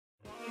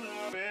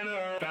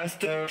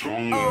faster,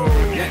 stronger.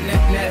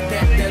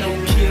 That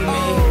don't kill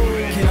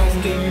me, can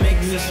only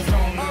make me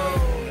stronger.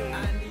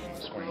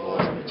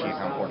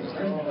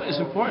 It's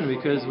important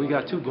because we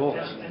got 2 goals.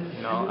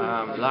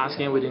 Last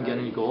game we didn't get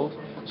any goals,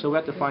 so we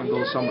have to find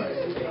goals somewhere.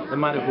 No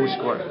matter who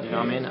scored, you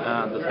know what I mean?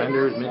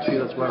 Defenders,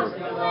 midfielders, whatever.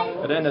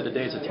 At the end of the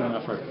day, it's a team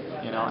effort,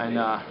 and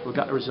we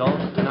got the result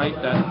tonight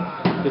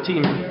that the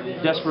team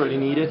desperately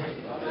needed.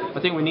 I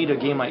think we need a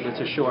game like this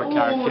to show our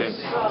character,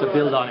 to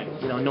build on it.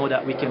 Know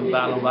that we can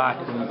battle back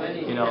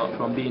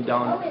from being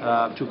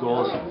down 2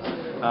 goals. It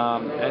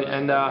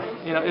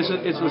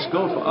was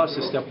good for us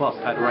to step up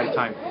at the right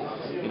time.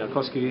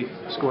 Koski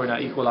scoring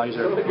that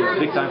equalizer,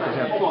 big time for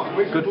him.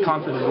 Good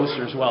confidence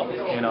booster as well,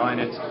 and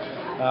it's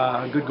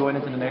good going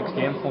into the next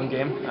game, home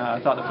game. I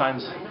thought the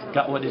fans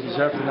got what they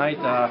deserved tonight.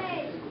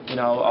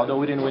 Although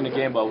we didn't win the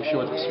game, but we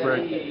showed the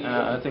spirit.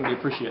 I think they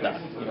appreciate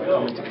that.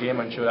 Coming into the game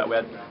and show that we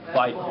had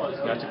fight.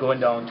 To going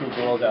down 2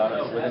 goals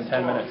within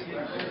 10 minutes.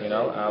 We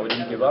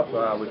didn't give up.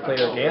 We played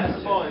our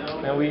game,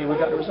 and we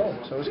got the result.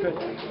 So it was good.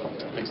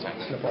 Makes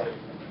sense. No problem.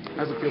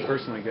 How does it feel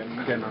personally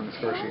getting on the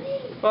score sheet?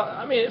 Well,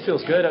 I mean, it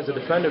feels good as a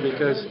defender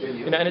because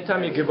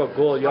anytime you give up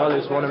goal, you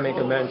always want to make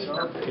amends,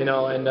 and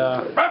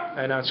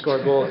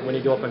score a goal when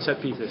you go up on set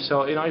pieces.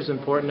 So it's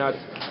important that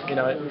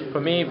for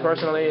me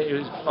personally, it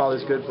was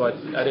always good. But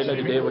at the end of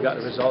the day, we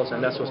got the results,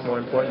 and that's what's more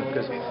important.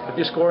 Because if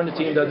you score and the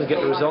team doesn't get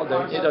the result,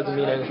 then it doesn't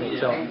mean anything.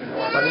 So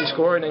when you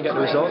score and then get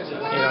the results,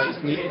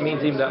 it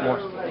means even that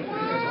more.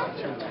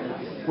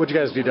 What did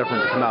you guys do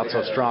different to come out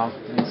so strong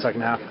in the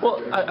second half?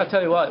 Well, I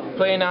tell you what,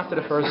 playing after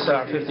the first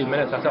 15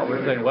 minutes, I thought we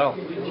were playing well.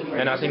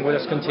 And I think we'll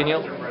just continue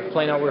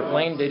playing how we were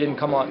playing. They didn't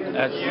come out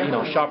as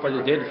sharp as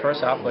they did the first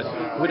half, but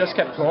we just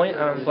kept playing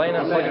and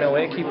plugging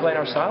away, keep playing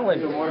our style,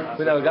 and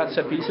we got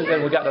set pieces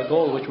and we got the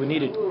goal which we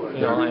needed,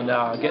 and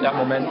get that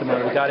momentum.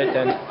 And we got it,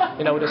 then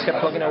we just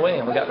kept plugging away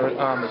and we got the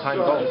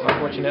time goal.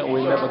 Unfortunately,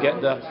 we never get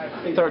the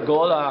 3rd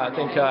goal. I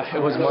think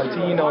it was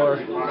Martin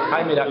or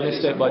Jaime that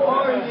missed it, but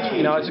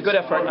it's a good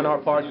effort on our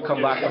part to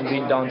come back from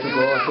being down 2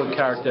 goals, good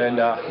character, and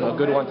a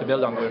good one to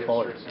build on going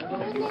forward.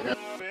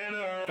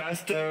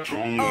 Faster,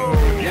 stronger.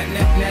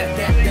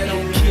 That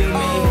don't kill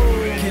me.